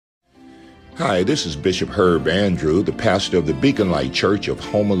Hi, this is Bishop Herb Andrew, the pastor of the Beacon Light Church of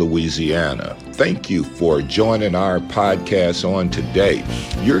Houma, Louisiana. Thank you for joining our podcast on today.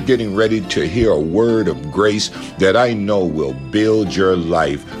 You're getting ready to hear a word of grace that I know will build your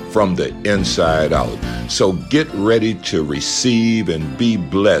life from the inside out. So get ready to receive and be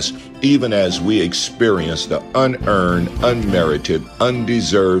blessed, even as we experience the unearned, unmerited,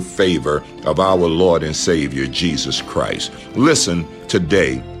 undeserved favor of our Lord and Savior, Jesus Christ. Listen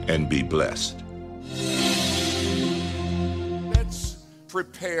today and be blessed. Let's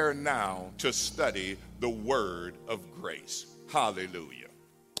prepare now to study the word of grace. Hallelujah.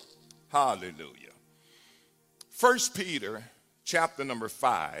 Hallelujah. 1 Peter chapter number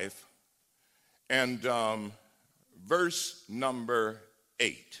 5 and verse number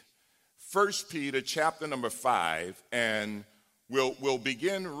 8. 1 Peter chapter number 5, and we'll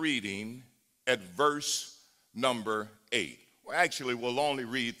begin reading at verse number 8. Well, actually, we'll only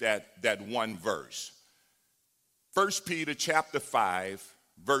read that one verse. 1 Peter chapter 5,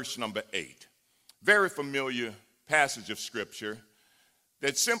 verse number 8. Very familiar passage of scripture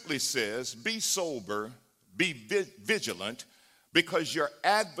that simply says, "Be sober, be vigilant, because your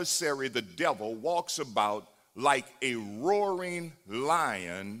adversary, the devil, walks about like a roaring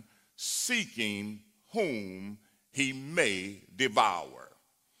lion, seeking whom he may devour."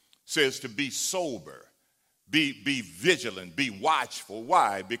 Says to be sober. Be vigilant, be watchful.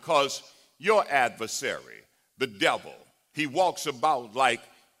 Why? Because your adversary, the devil, he walks about like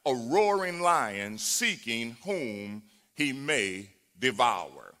a roaring lion, seeking whom he may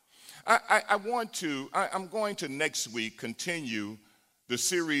devour. I'm going to next week continue the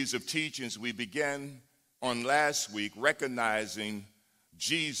series of teachings we began on last week, recognizing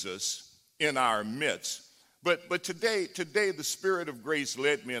Jesus in our midst. But today the Spirit of grace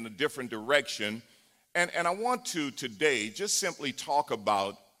led me in a different direction. And I want to today just simply talk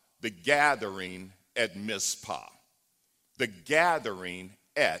about the gathering at Mizpah. The gathering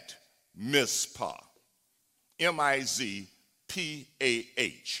at Mizpah. Mizpah.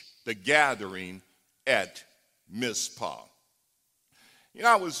 The gathering at Mizpah. You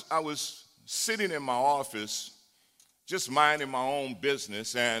know, I was sitting in my office just minding my own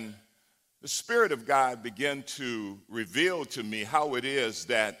business, and the Spirit of God began to reveal to me how it is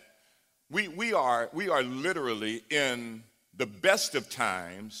that we are literally in the best of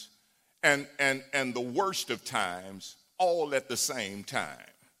times and the worst of times all at the same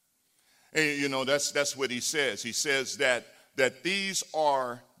time. And, you know, that's what he says. He says that these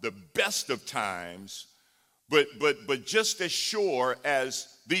are the best of times, but just as sure as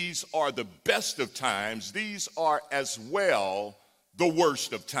these are the best of times, these are as well the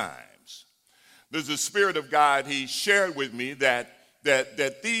worst of times. There's the Spirit of God, he shared with me that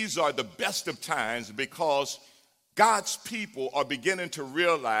these are the best of times because God's people are beginning to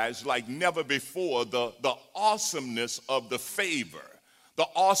realize like never before the awesomeness of the favor, the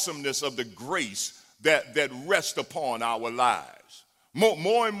awesomeness of the grace that rests upon our lives.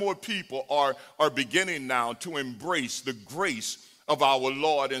 More and more people are beginning now to embrace the grace of our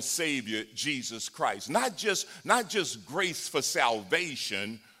Lord and Savior, Jesus Christ. Not just grace for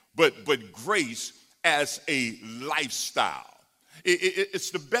salvation, but grace as a lifestyle.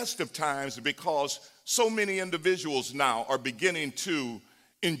 It's the best of times because so many individuals now are beginning to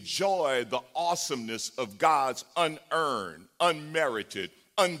enjoy the awesomeness of God's unearned, unmerited,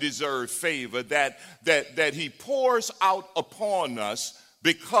 undeserved favor that he pours out upon us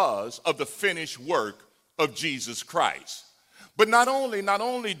because of the finished work of Jesus Christ. But not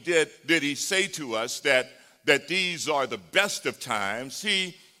only did he say to us that these are the best of times,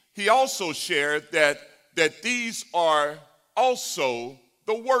 he also shared that these are also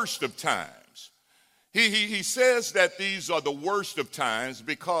the worst of times. He says that these are the worst of times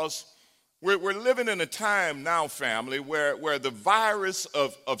because we're living in a time now, family, where the virus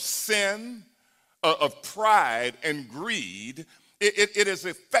of sin, of pride and greed, it has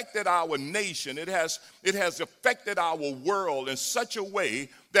affected our nation. It has affected our world in such a way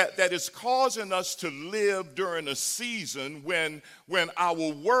that is causing us to live during a season when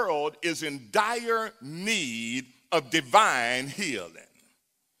our world is in dire need of divine healing.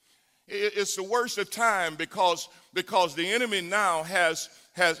 It's the worst of time because the enemy now has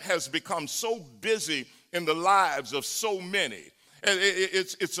become so busy in the lives of so many.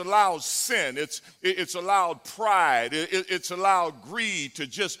 It's allowed sin, it's allowed pride, it's allowed greed to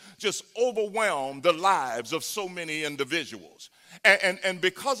just overwhelm the lives of so many individuals. And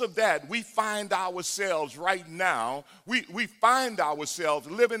because of that, we find ourselves right now, we find ourselves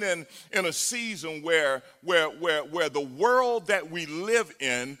living in a season where the world that we live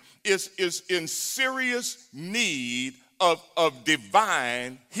in is in serious need of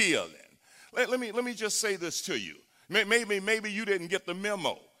divine healing. Let me just say this to you. Maybe you didn't get the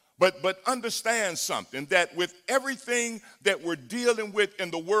memo, but understand something, that with everything that we're dealing with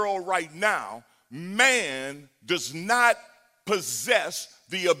in the world right now, man does not possess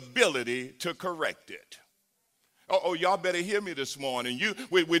the ability to correct it. Oh, y'all better hear me this morning.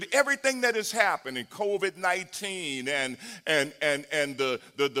 With everything that is happening, COVID-19 and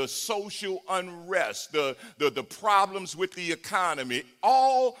the social unrest, the problems with the economy,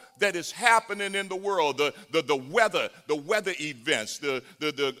 all that is happening in the world, the weather events,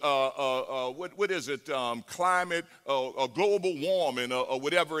 what is it, climate, global warming, or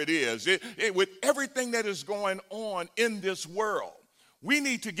whatever it is. With everything that is going on in this world, we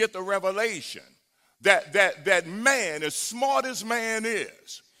need to get the revelation that man, as smart as man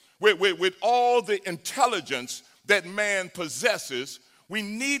is, with all the intelligence that man possesses, we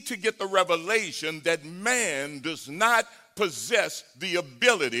need to get the revelation that man does not possess the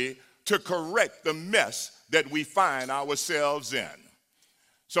ability to correct the mess that we find ourselves in.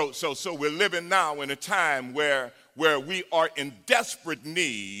 So we're living now in a time where we are in desperate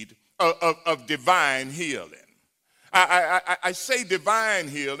need of divine healing. I say divine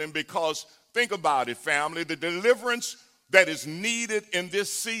healing because, think about it, family. The deliverance that is needed in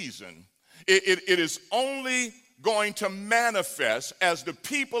this season, it is only going to manifest as the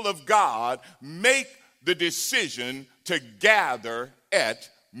people of God make the decision to gather at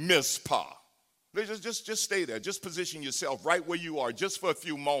Mizpah. Just stay there. Just position yourself right where you are just for a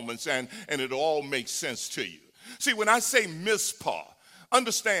few moments, and it'll all make sense to you. See, when I say Mizpah,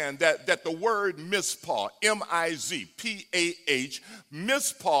 understand that the word Mizpah, M-I-Z-P-A-H,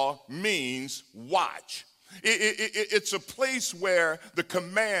 Mizpah means watch. It's a place where the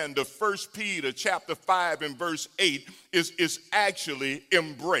command of 1 Peter chapter 5 and verse 8 is actually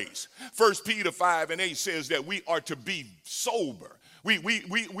embraced. 1 Peter 5 and 8 says that we are to be sober. We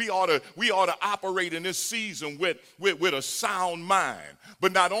ought to operate in this season with a sound mind.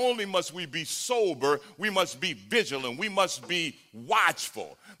 But not only must we be sober, we must be vigilant. We must be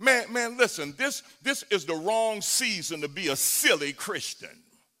watchful. Man, listen, this is the wrong season to be a silly Christian.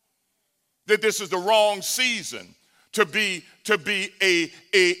 That this is the wrong season to be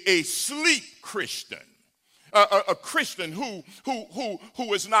a sleep Christian. A Christian who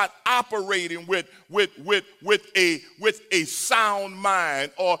is not operating with a sound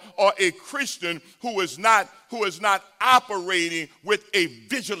mind, or a Christian who is not operating with a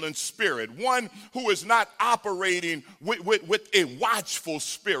vigilant spirit, one who is not operating with a watchful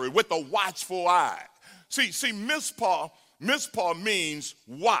spirit, with a watchful eye. See, Mizpah means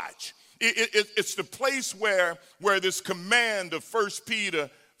watch. It's the place where this command of 1 Peter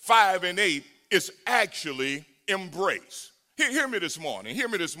 5 and 8 is actually embraced. Hear me this morning,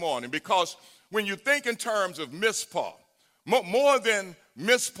 because when you think in terms of Mizpah, more than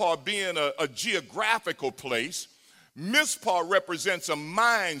Mizpah being a geographical place, Mizpah represents a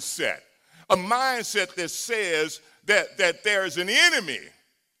mindset that says that there's an enemy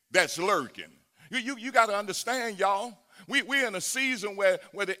that's lurking. You got to understand, y'all. We're in a season where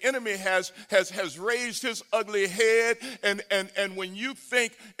the enemy has raised his ugly head, and when you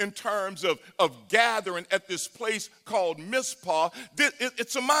think in terms of gathering at this place called Mizpah,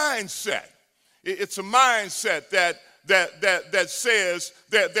 it's a mindset. It's a mindset that says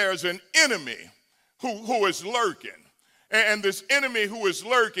that there's an enemy who is lurking, and this enemy who is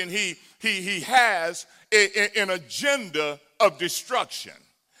lurking, he has an agenda of destruction.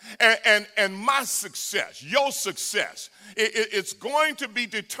 And my success, your success, it's going to be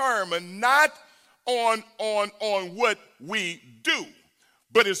determined not on what we do,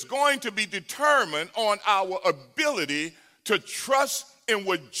 but it's going to be determined on our ability to trust in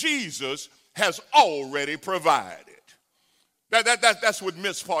what Jesus has already provided. That's what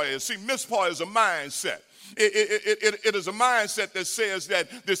Mizpah is. See, Mizpah is a mindset. It is a mindset that says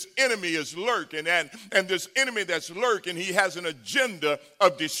that this enemy is lurking, and this enemy that's lurking, he has an agenda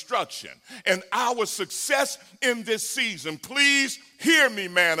of destruction. And our success in this season, please hear me,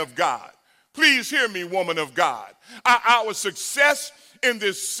 man of God. Please hear me, woman of God. Our success in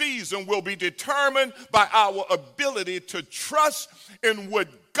this season will be determined by our ability to trust in what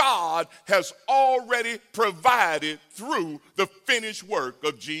God has already provided through the finished work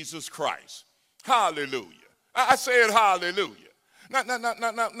of Jesus Christ. Hallelujah. I said hallelujah. Now,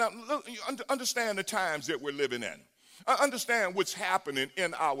 look, understand the times that we're living in. Understand what's happening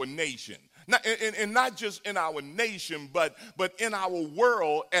in our nation. And not just in our nation, but in our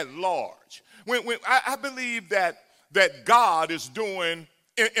world at large. I believe that God is doing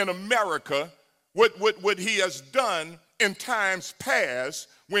in America what he has done in times past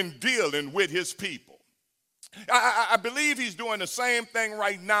when dealing with his people. I believe he's doing the same thing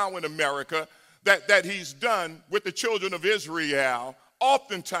right now in America that he's done with the children of Israel,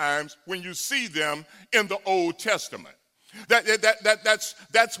 oftentimes when you see them in the Old Testament.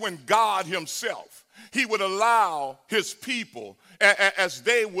 That's when God himself, he would allow his people as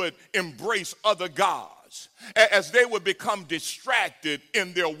they would embrace other gods, as they would become distracted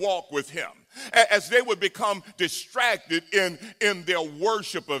in their walk with him, as they would become distracted in their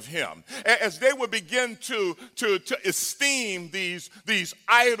worship of him, as they would begin to esteem these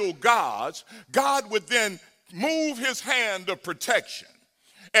idol gods. God would then move his hand of protection,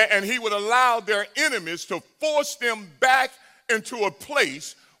 and he would allow their enemies to force them back into a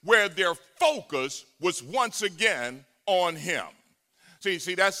place where their focus was once again on him.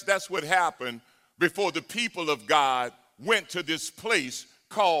 See, that's what happened before the people of God went to this place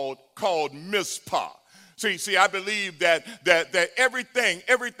called Mizpah. See, I believe that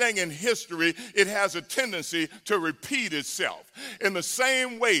everything in history, it has a tendency to repeat itself. In the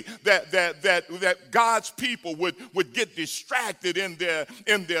same way that God's people would get distracted in their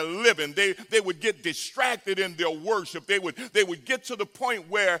living, they would get distracted in their worship. They would get to the point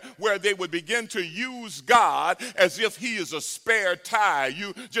where they would begin to use God as if he is a spare tire.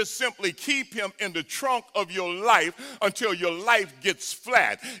 You just simply keep him in the trunk of your life until your life gets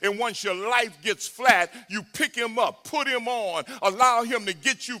flat. And once your life gets flat, you pick him up, put him on, allow him to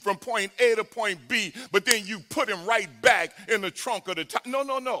get you from point A to point B, but then you put him right back in the trunk of the tire.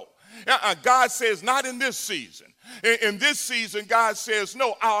 No. God says, not in this season. In this season, God says,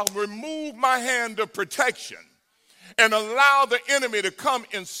 no, I'll remove my hand of protection and allow the enemy to come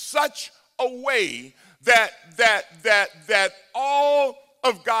in such a way that all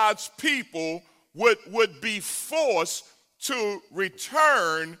of God's people would be forced to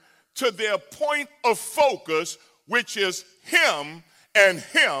return to their point of focus, which is him and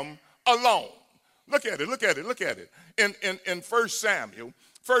him alone. Look at it. In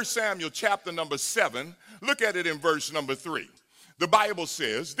 1 Samuel chapter number 7, look at it in verse number 3. The Bible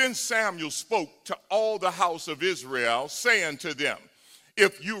says, then Samuel spoke to all the house of Israel, saying to them,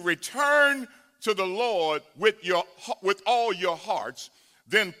 if you return to the Lord with all your hearts,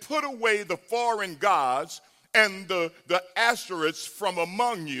 then put away the foreign gods and the Ashtoreths from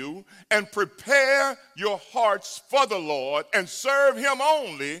among you, and prepare your hearts for the Lord, and serve him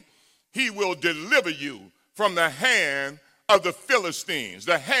only. He will deliver you from the hand of the Philistines,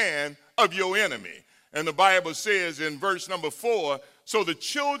 the hand of your enemy. And the Bible says in verse number 4, so the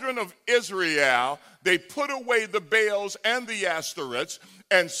children of Israel, they put away the Baals and the Ashtoreths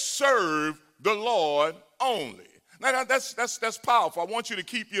and serve the Lord only. Now that's powerful. I want you to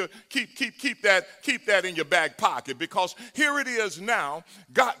keep that in your back pocket, because here it is now.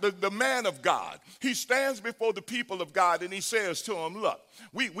 God, the man of God, he stands before the people of God and he says to them, look,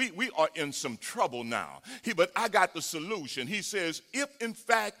 we are in some trouble now. But I got the solution. He says, if in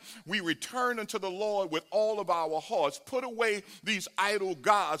fact we return unto the Lord with all of our hearts, put away these idol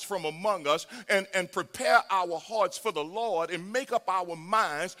gods from among us, and prepare our hearts for the Lord, and make up our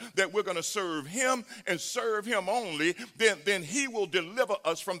minds that we're going to serve him and serve him only, then he will deliver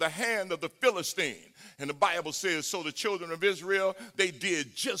us from the hand of the Philistine. And the Bible says, so the children of Israel, they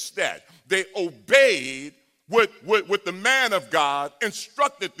did just that. They obeyed what the man of God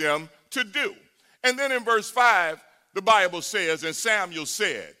instructed them to do. And then in verse 5, the Bible says, and Samuel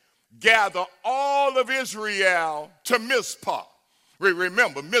said, gather all of Israel to Mizpah.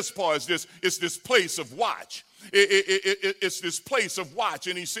 Remember, Mizpah is this place of watch. It's this place of watch.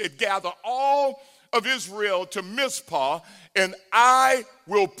 And he said, gather all of Israel to Mizpah, and I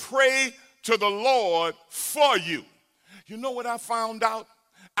will pray to the Lord for you. You know what I found out?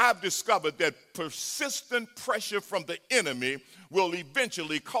 I've discovered that persistent pressure from the enemy will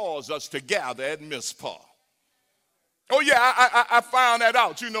eventually cause us to gather at Mizpah. Oh yeah, I found that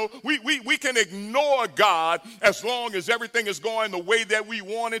out. You know, we can ignore God as long as everything is going the way that we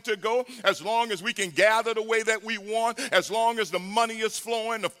want it to go, as long as we can gather the way that we want, as long as the money is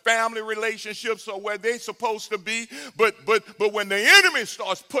flowing, the family relationships are where they're supposed to be. But when the enemy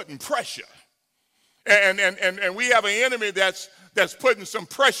starts putting pressure, and we have an enemy that's putting some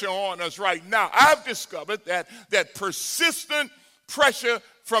pressure on us right now, I've discovered that persistent pressure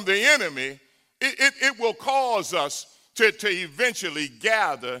from the enemy, it will cause us to eventually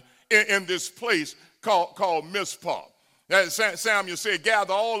gather in this place called Mizpah. Samuel said,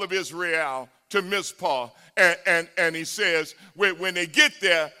 gather all of Israel to Mizpah. And he says, when they get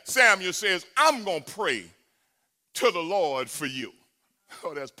there, Samuel says, I'm going to pray to the Lord for you.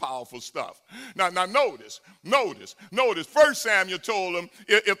 Oh, that's powerful stuff. Now notice. 1 Samuel told them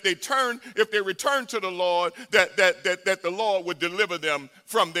if they return to the Lord, that the Lord would deliver them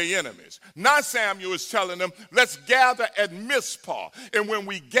from their enemies. Now Samuel is telling them, let's gather at Mizpah. And when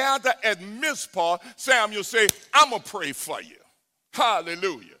we gather at Mizpah, Samuel say, I'm going to pray for you.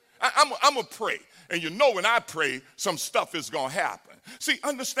 Hallelujah. I'm going to pray. And you know when I pray, some stuff is going to happen. See,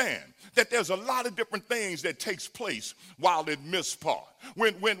 understand that there's a lot of different things that takes place while at Mizpah.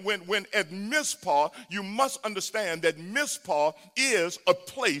 When at Mizpah, you must understand that Mizpah is a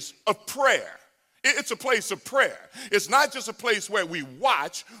place of prayer. It's a place of prayer. It's not just a place where we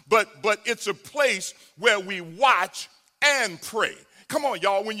watch, but it's a place where we watch and pray. Come on,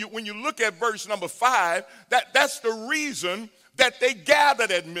 y'all. When you look at verse number 5, that's the reason that they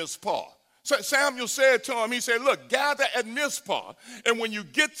gathered at Mizpah. So Samuel said to him, he said, look, gather at Mizpah, and when you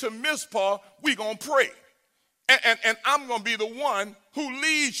get to Mizpah, we're going to pray. And I'm going to be the one who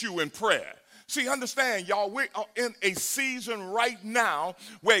leads you in prayer. See, understand, y'all, we're in a season right now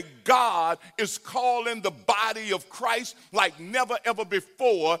where God is calling the body of Christ like never, ever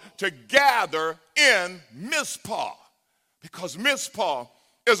before to gather in Mizpah, because Mizpah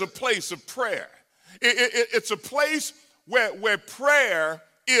is a place of prayer. It's a place where prayer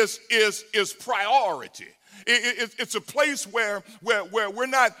is priority. It's a place where we're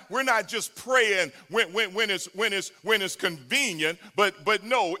not just praying when it's convenient, but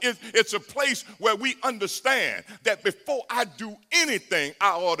no, it's a place where we understand that before I do anything,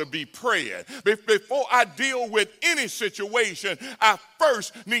 I ought to be praying. Before I deal with any situation, I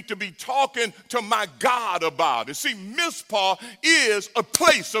first need to be talking to my God about it. See, Mizpah is a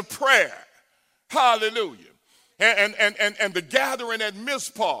place of prayer. Hallelujah. And the gathering at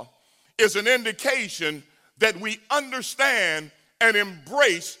Mizpah is an indication that we understand and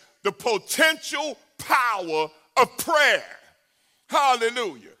embrace the potential power of prayer.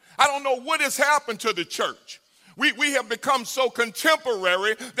 Hallelujah. I don't know what has happened to the church. We have become so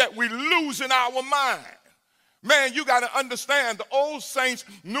contemporary that we're losing our mind. Man, you got to understand, the old saints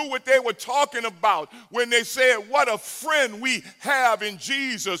knew what they were talking about when they said, what a friend we have in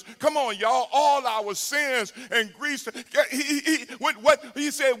Jesus. Come on, y'all, all our sins and griefs.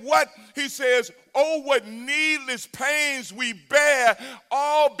 He says, oh, what needless pains we bear,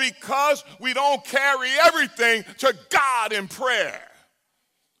 all because we don't carry everything to God in prayer.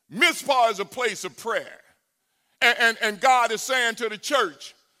 Mizpah is a place of prayer. And God is saying to the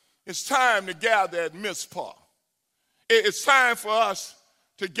church, it's time to gather at Mizpah. It's time for us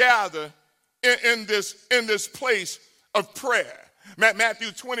to gather in this place of prayer. Matthew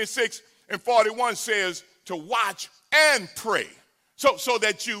 26:41 says to watch and pray so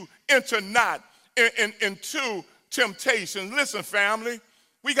that you enter not into temptation. Listen, family,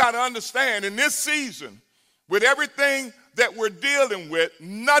 we got to understand in this season, with everything that we're dealing with,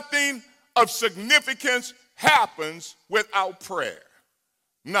 nothing of significance happens without prayer.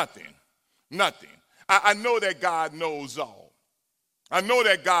 Nothing. I know that God knows all. I know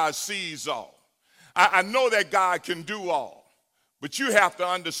that God sees all. I know that God can do all. But you have to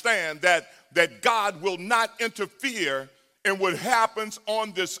understand that God will not interfere in what happens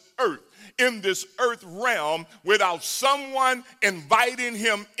on this earth, in this earth realm, without someone inviting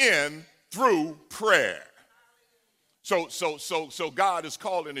him in through prayer. So God is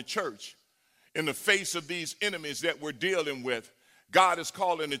calling the church in the face of these enemies that we're dealing with. God is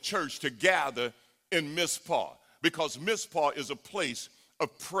calling the church to gather in Mizpah, because Mizpah is a place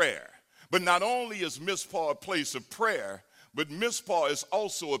of prayer. But not only is Mizpah a place of prayer, but Mizpah is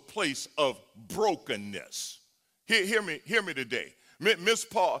also a place of brokenness. Hear me today.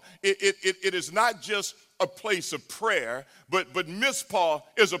 Mizpah, it is not just a place of prayer, but Mizpah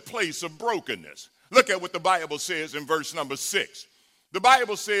is a place of brokenness. Look at what the Bible says in verse number 6. The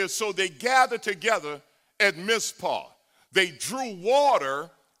Bible says, so they gathered together at Mizpah. They drew water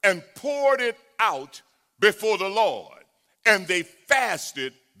and poured it out before the Lord, and they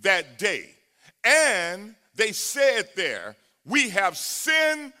fasted that day. And they said there, we have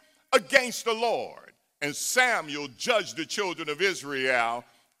sinned against the Lord. And Samuel judged the children of Israel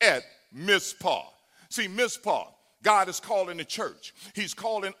at Mizpah. See, Mizpah, God is calling the church. He's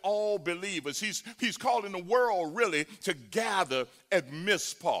calling all believers. He's calling the world really to gather at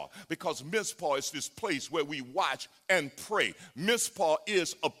Mizpah, because Mizpah is this place where we watch and pray. Mizpah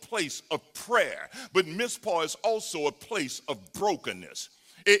is a place of prayer, but Mizpah is also a place of brokenness.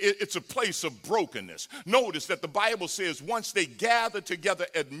 It's a place of brokenness. Notice that the Bible says once they gathered together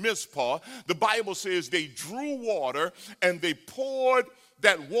at Mizpah, the Bible says they drew water and they poured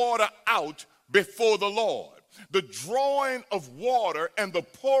that water out before the Lord. the drawing of water and the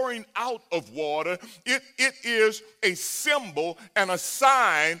pouring out of water, it is a symbol and a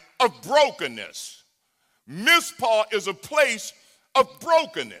sign of brokenness. Mizpah is a place of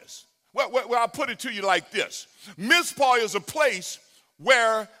brokenness. Well, I'll put it to you like this. Mizpah is a place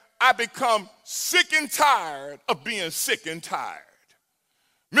where I become sick and tired of being sick and tired.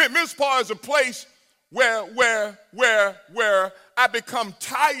 Mizpah is a place where I become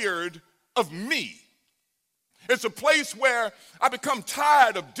tired of me. It's a place where I become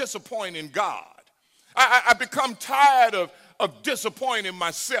tired of disappointing God. I become tired of disappointing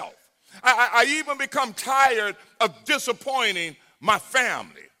myself. I even become tired of disappointing my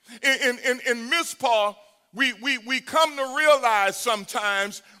family. In Mizpah, we come to realize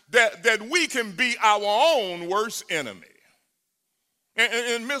sometimes that we can be our own worst enemy.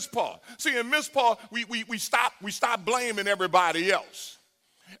 In Mizpah, see, in Mizpah, we stop blaming everybody else.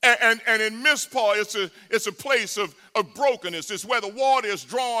 And in Mizpah, it's a place of brokenness. It's where the water is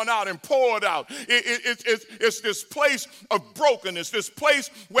drawn out and poured out. It's this place of brokenness, this place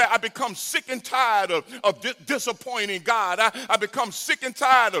where I become sick and tired of disappointing God. I become sick and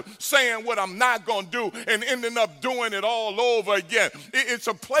tired of saying what I'm not going to do and ending up doing it all over again. It's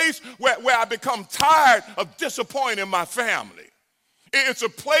a place where I become tired of disappointing my family. It's a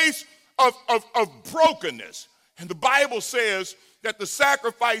place of brokenness. And the Bible says that the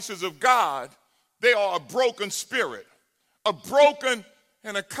sacrifices of God, they are a broken spirit, a broken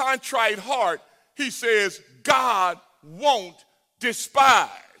and a contrite heart. He says God won't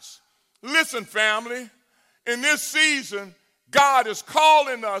despise. Listen, family, in this season, God is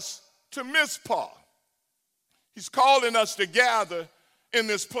calling us to Mizpah. He's calling us to gather in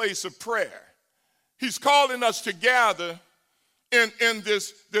this place of prayer. He's calling us to gather in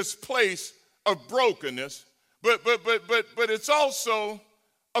this place of brokenness, but it's also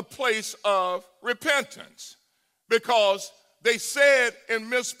a place of repentance, because they said in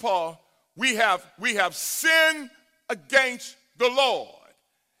Mizpah, we have sinned against the Lord.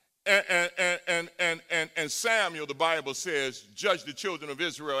 And Samuel, the Bible says, judged the children of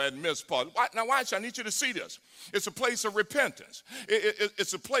Israel at Mizpah. Now watch, I need you to see this. It's a place of repentance.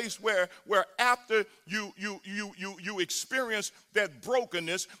 It's a place where after you experience that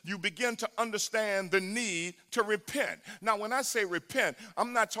brokenness, you begin to understand the need to repent. Now, when I say repent,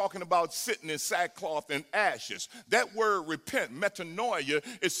 I'm not talking about sitting in sackcloth and ashes. That word repent, metanoia,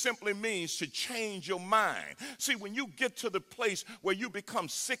 it simply means to change your mind. See, when you get to the place where you become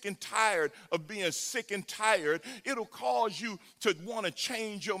sick and tired of being sick and tired, it'll cause you to want to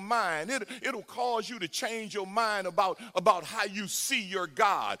change your mind. It'll cause you to change your mind about how you see your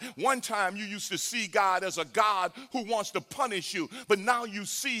God. One time you used to see God as a God who wants to punish you, but now you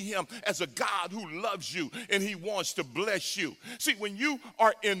see him as a God who loves you and he wants to bless you. See, when you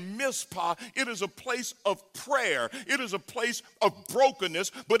are in Mizpah, it is a place of prayer. It is a place of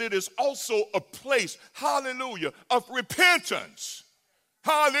brokenness, but it is also a place, hallelujah, of repentance.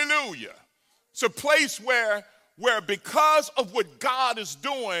 Hallelujah. It's a place where because of what God is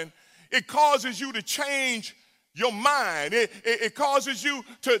doing, it causes you to change your mind. It causes you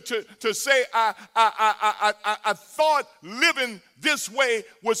to say, I thought living this way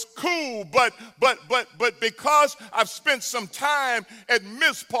was cool, but because I've spent some time at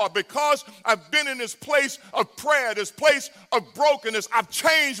Mizpah, because I've been in this place of prayer, this place of brokenness, I've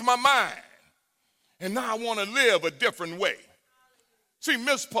changed my mind. And now I want to live a different way. See,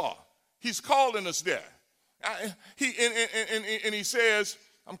 Mizpah, he's calling us there. He says,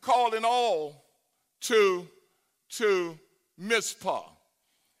 I'm calling all to Mizpah.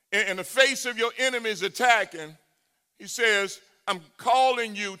 In the face of your enemies attacking, he says, I'm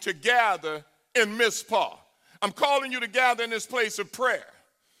calling you to gather in Mizpah. I'm calling you to gather in this place of prayer.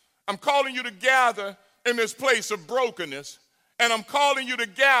 I'm calling you to gather in this place of brokenness. And I'm calling you to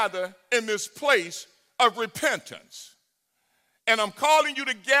gather in this place of repentance. And I'm calling you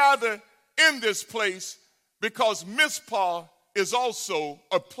to gather in this place because Mizpah is also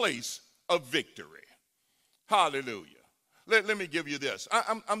a place of victory. Hallelujah. Let me give you this.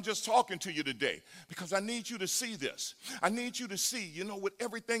 I'm just talking to you today because I need you to see this. I need you to see, with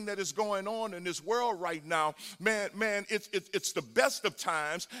everything that is going on in this world right now, man, it's the best of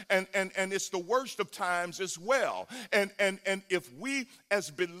times and it's the worst of times as well. And if we as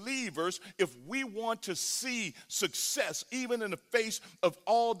believers, if we want to see success, even in the face of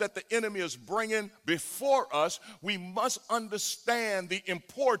all that the enemy is bringing before us, we must understand the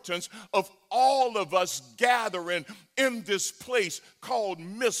importance of all of us gathering in this place called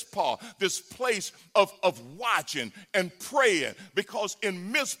Mizpah, this place of watching and praying, because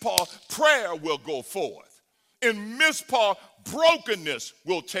in Mizpah, prayer will go forth. In Mizpah, brokenness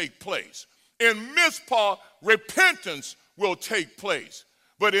will take place. In Mizpah, repentance will take place.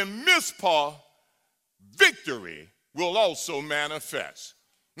 But in Mizpah, victory will also manifest.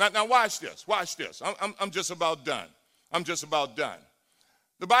 Now watch this. Watch this. I'm just about done. I'm just about done.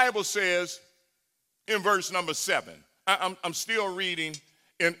 The Bible says in verse number 7, I'm still reading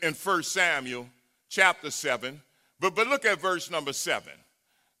in 1 Samuel chapter 7, but look at verse number 7.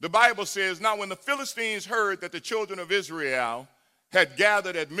 The Bible says, now when the Philistines heard that the children of Israel had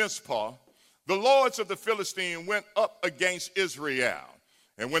gathered at Mizpah, the lords of the Philistines went up against Israel.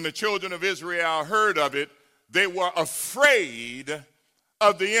 And when the children of Israel heard of it, they were afraid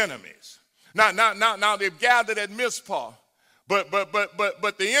of the enemies. Now they've gathered at Mizpah, but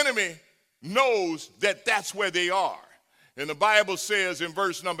the enemy knows that that's where they are. And the Bible says in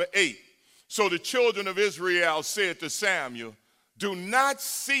verse number 8, so the children of Israel said to Samuel, do not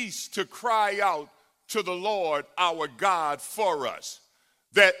cease to cry out to the Lord our God for us,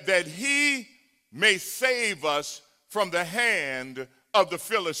 that he may save us from the hand of the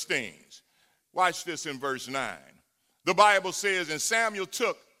Philistines. Watch this in verse 9. The Bible says, and Samuel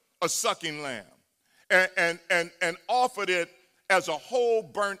took a sucking lamb and offered it as a whole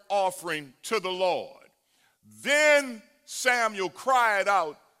burnt offering to the Lord. Then Samuel cried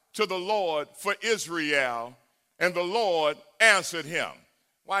out to the Lord for Israel, and the Lord answered him.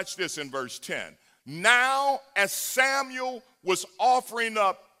 Watch this in verse 10. Now, as Samuel was offering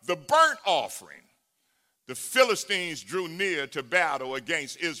up the burnt offering, the Philistines drew near to battle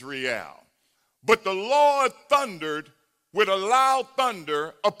against Israel. But the Lord thundered with a loud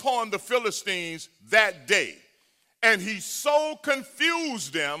thunder upon the Philistines that day, and he so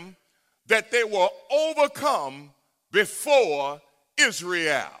confused them that they were overcome before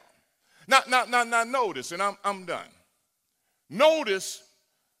Israel. Now notice, and I'm done. Notice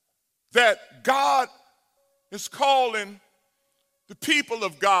that God is calling the people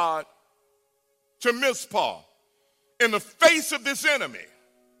of God to Mizpah in the face of this enemy,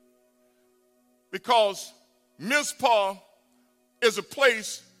 because Mizpah is a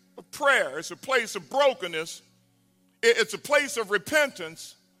place of prayer. It's a place of brokenness. It's a place of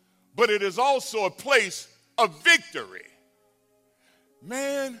repentance, but it is also a place of victory.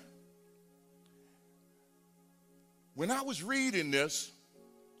 Man, when I was reading this,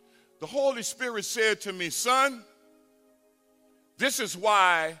 the Holy Spirit said to me, son, this is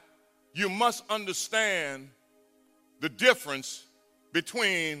why you must understand the difference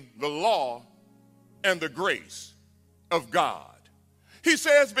between the law and the grace of God. He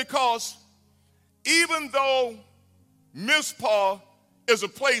says, because even though Mizpah is a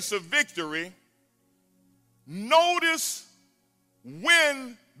place of victory, notice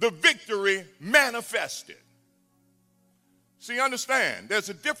when the victory manifested. See, understand, there's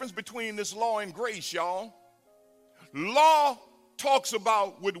a difference between this law and grace, y'all. Law talks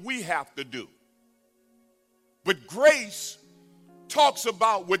about what we have to do, but grace talks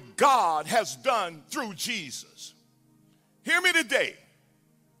about what God has done through Jesus. Hear me today.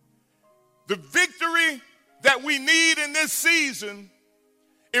 The victory that we need in this season,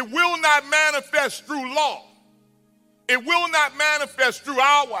 it will not manifest through law. It will not manifest through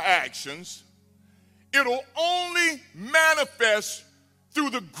our actions. It'll only manifest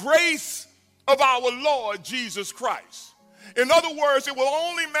through the grace of our Lord Jesus Christ. In other words, it will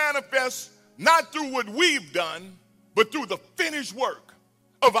only manifest not through what we've done, but through the finished work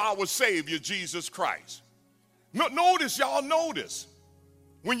of our Savior, Jesus Christ. Notice, y'all, notice,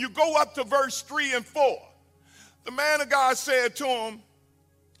 when you go up to verse 3 and 4, the man of God said to him,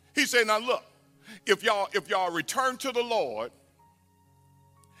 he said, now look, if y'all return to the Lord,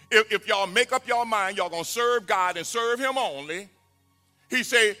 if y'all make up your mind, y'all gonna serve God and serve him only, he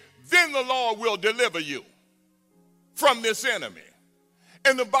said, then the Lord will deliver you from this enemy.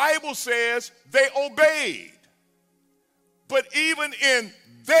 And the Bible says they obeyed. But even in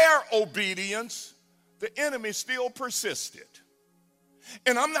their obedience, the enemy still persisted.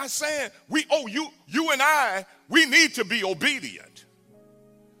 And I'm not saying you and I, we need to be obedient.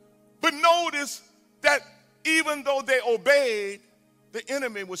 But notice that even though they obeyed, the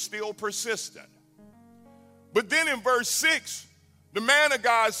enemy was still persistent. But then in verse 6, the man of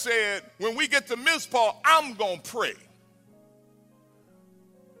God said, when we get to Mizpah, I'm going to pray.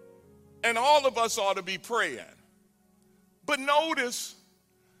 And all of us ought to be praying. But notice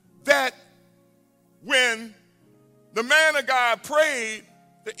that when the man of God prayed,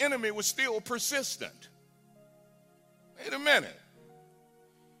 the enemy was still persistent. Wait a minute.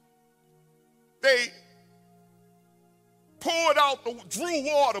 They drew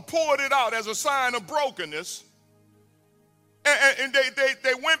water, poured it out as a sign of brokenness. And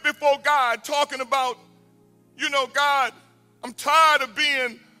they went before God talking about, God, I'm tired of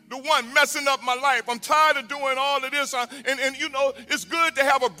being the one messing up my life. I'm tired of doing all of this. And you know, it's good to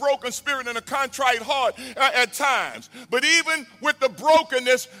have a broken spirit and a contrite heart at times. But even with the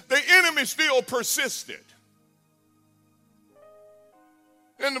brokenness, the enemy still persisted.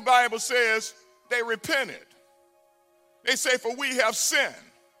 Then the Bible says they repented. They say, for we have sinned.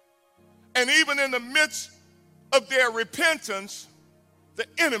 And even in the midst of their repentance, the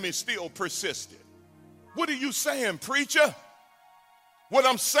enemy still persisted. What are you saying, preacher? What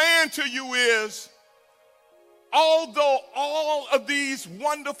I'm saying to you is, although all of these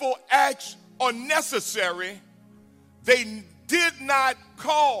wonderful acts are necessary, they did not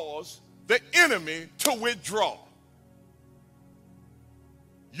cause the enemy to withdraw.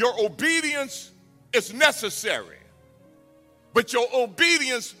 Your obedience is necessary, but your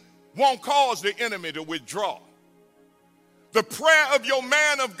obedience won't cause the enemy to withdraw. The prayer of your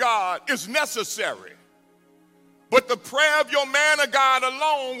man of God is necessary, but the prayer of your man of God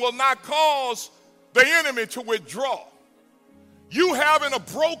alone will not cause the enemy to withdraw. You having a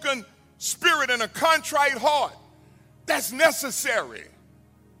broken spirit and a contrite heart, that's necessary,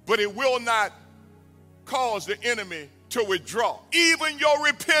 but it will not cause the enemy to withdraw. Even your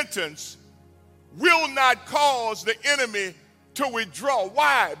repentance will not cause the enemy to withdraw.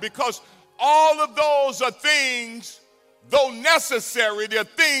 Why? Because all of those are things, though necessary, they're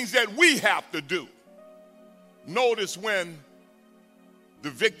things that we have to do. Notice when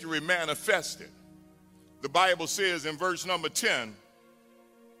the victory manifested. The Bible says in verse number 10,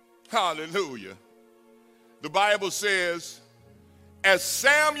 hallelujah, the Bible says, as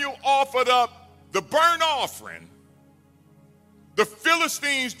Samuel offered up the burnt offering, the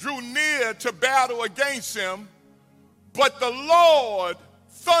Philistines drew near to battle against him, but the Lord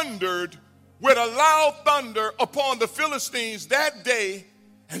thundered with a loud thunder upon the Philistines that day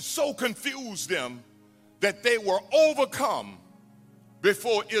and so confused them that they were overcome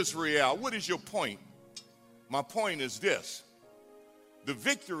before Israel. What is your point? My point is this. The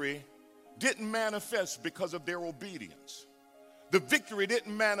victory didn't manifest because of their obedience. The victory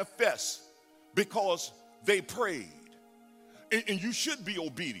didn't manifest because they prayed. And you should be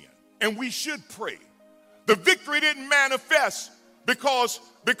obedient, and we should pray. The victory didn't manifest because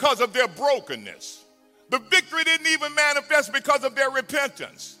of their brokenness. The victory didn't even manifest because of their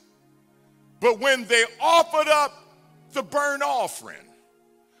repentance. But when they offered up the burnt offering,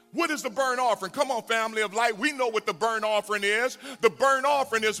 what is the burnt offering? Come on, family of light. We know what the burnt offering is. The burnt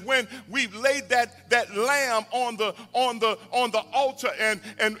offering is when we've laid that lamb on the altar,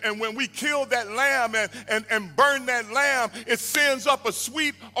 and when we kill that lamb and burn that lamb, it sends up a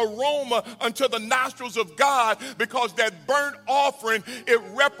sweet aroma unto the nostrils of God, because that burnt offering, it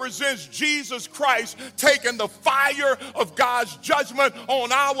represents Jesus Christ taking the fire of God's judgment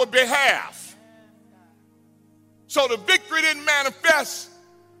on our behalf. So the victory didn't manifest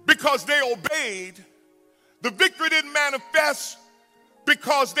because they obeyed. The victory didn't manifest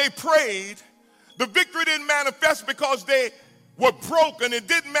because they prayed. The victory didn't manifest because they were broken. It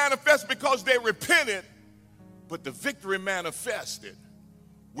didn't manifest because they repented. But the victory manifested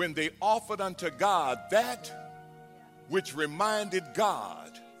when they offered unto God that which reminded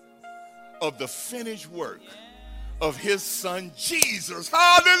God of the finished work of his son Jesus.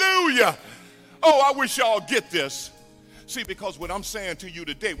 Hallelujah. Oh, I wish y'all get this. See, because what I'm saying to you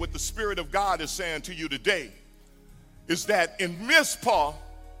today, what the Spirit of God is saying to you today, is that in Mizpah,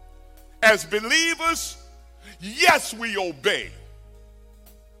 as believers, yes, we obey.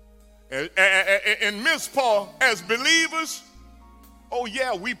 In Mizpah, as believers, oh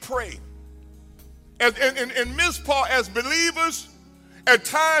yeah, we pray. In Mizpah, as believers, at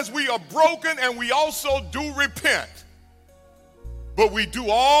times we are broken and we also do repent. But we do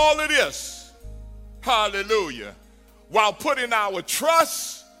all of this, hallelujah, while putting our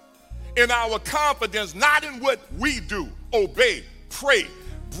trust and our confidence not in what we do, obey, pray,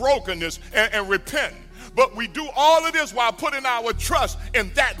 brokenness, and repent. But we do all of this while putting our trust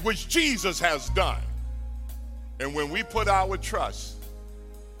in that which Jesus has done. And when we put our trust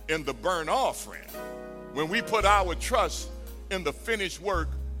in the burnt offering, when we put our trust in the finished work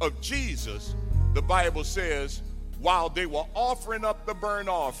of Jesus, the Bible says, while they were offering up the burnt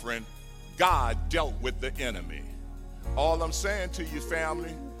offering, God dealt with the enemy. All I'm saying to you,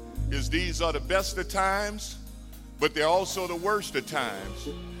 family, is these are the best of times, but they're also the worst of times.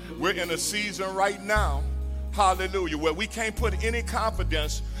 We're in a season right now, hallelujah, where we can't put any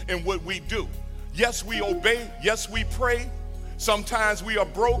confidence in what we do. Yes, we obey. Yes, we pray. Sometimes we are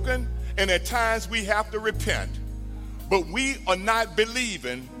broken, and at times we have to repent. But we are not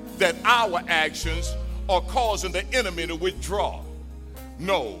believing that our actions are causing the enemy to withdraw.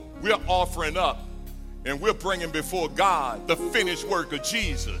 No, we're offering up And we're bringing before God the finished work of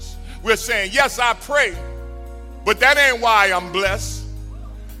Jesus. We're saying, yes, I pray, but that ain't why I'm blessed.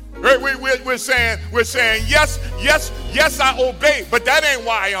 We're saying, yes, I obey, but that ain't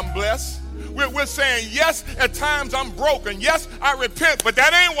why I'm blessed. We're saying, yes, at times I'm broken. Yes, I repent, but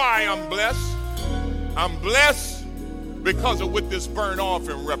that ain't why I'm blessed. I'm blessed because of what this burnt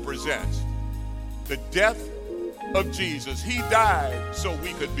offering represents. The death of Jesus. He died so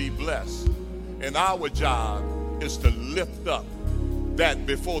we could be blessed. And our job is to lift up that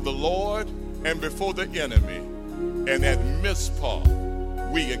before the Lord and before the enemy. And at Mizpah,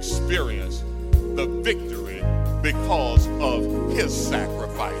 we experience the victory because of his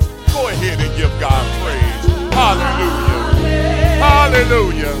sacrifice. Go ahead and give God praise. Hallelujah.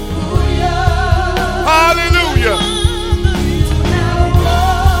 Hallelujah. Hallelujah.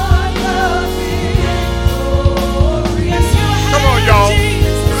 Come on, y'all.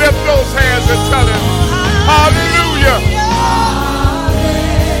 Lift those hands and tell him, hallelujah.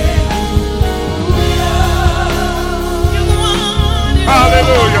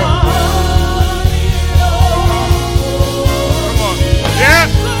 Hallelujah. Come on. Yeah,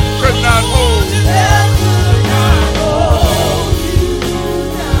 could not hold.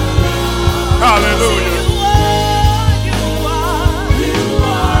 Hallelujah.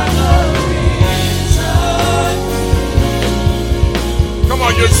 Come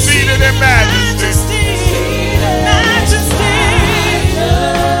on, you're seated in majesty.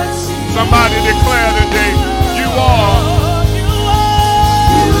 Somebody declare today, you are.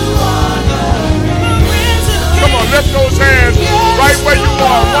 Come on, lift those hands right where you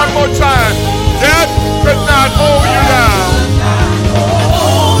are. One more time. Death could not hold you down.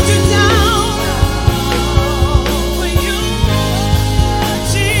 Hold you down. For you,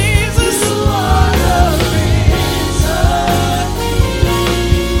 Jesus, you are the reason.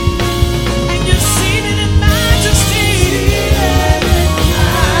 And you're seated in majesty.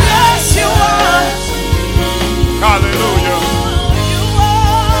 Yes, you are. Hallelujah.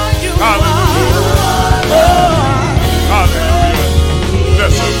 Hallelujah. Hallelujah.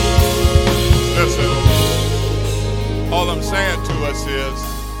 Listen. All I'm saying to us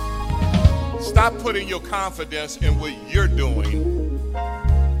is, stop putting your confidence in what you're doing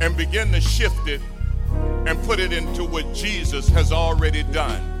and begin to shift it and put it into what Jesus has already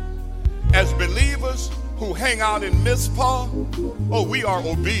done. As believers who hang out in Mizpah, we are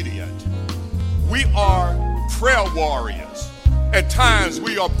obedient. We are prayer warriors. At times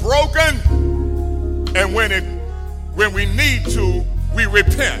we are broken, and when we need to, we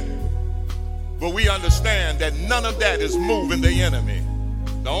repent. But we understand that none of that is moving the enemy.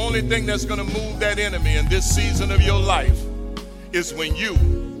 The only thing that's going to move that enemy in this season of your life is when you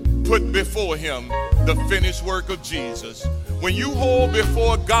put before him the finished work of Jesus. When you hold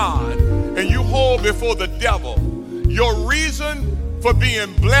before God and you hold before the devil, your reason for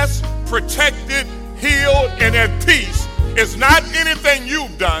being blessed, protected, healed, and at peace is not anything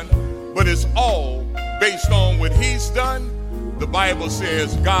you've done, but it's all based on what he's done. The Bible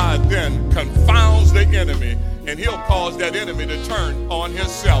says God then confounds the enemy, and he'll cause that enemy to turn on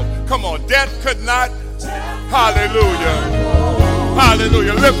himself. Come on, death could not. Hallelujah.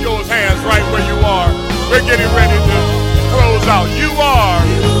 Hallelujah. Lift your hands right where you are. We're getting ready to close out. You are.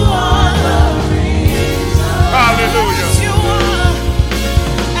 Hallelujah.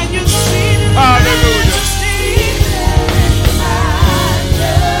 Hallelujah.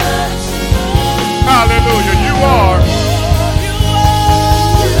 Hallelujah. You are.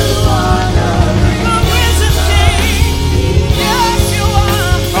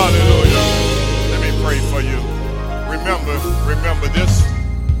 Hallelujah. Let me pray for you. Remember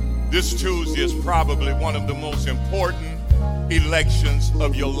this Tuesday is probably one of the most important elections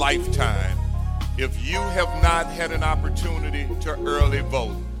of your lifetime. If you have not had an opportunity to early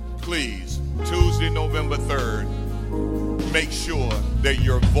vote, please, Tuesday, November 3rd, make sure that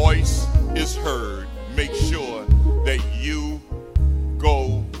your voice is heard. Make sure that you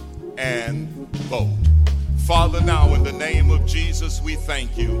go and vote. Father, now in the name of Jesus, we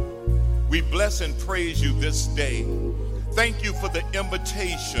thank you. We bless and praise you this day. Thank you for the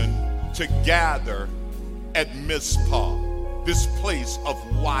invitation to gather at Mizpah, this place of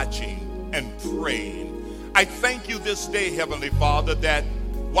watching and praying. I thank you this day, Heavenly Father, that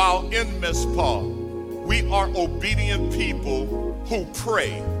while in Mizpah, we are obedient people who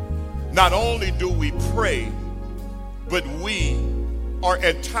pray. Not only do we pray, but we are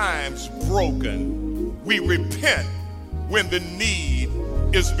at times broken. We repent when the need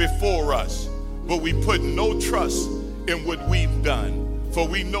is before us, but we put no trust in what we've done, for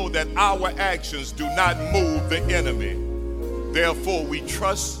we know that our actions do not move the enemy. Therefore, we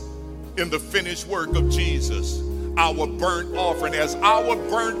trust in the finished work of Jesus. Our burnt offering, as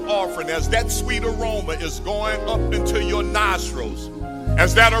that sweet aroma is going up into your nostrils,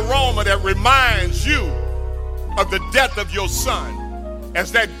 as that aroma that reminds you of the death of your son,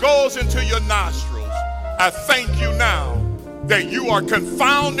 as that goes into your nostrils, I thank you now that you are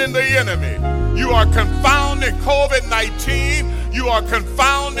confounding the enemy. You are confounding COVID-19. You are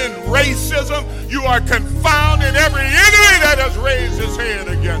confounding racism. You are confounding every enemy that has raised his hand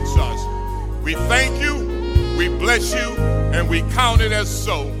against us. We thank you, we bless you, and we count it as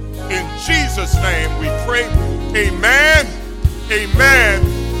so. In Jesus' name we pray. Amen, amen,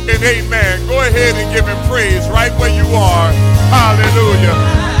 and amen. Go ahead and give him praise right where you are. Hallelujah.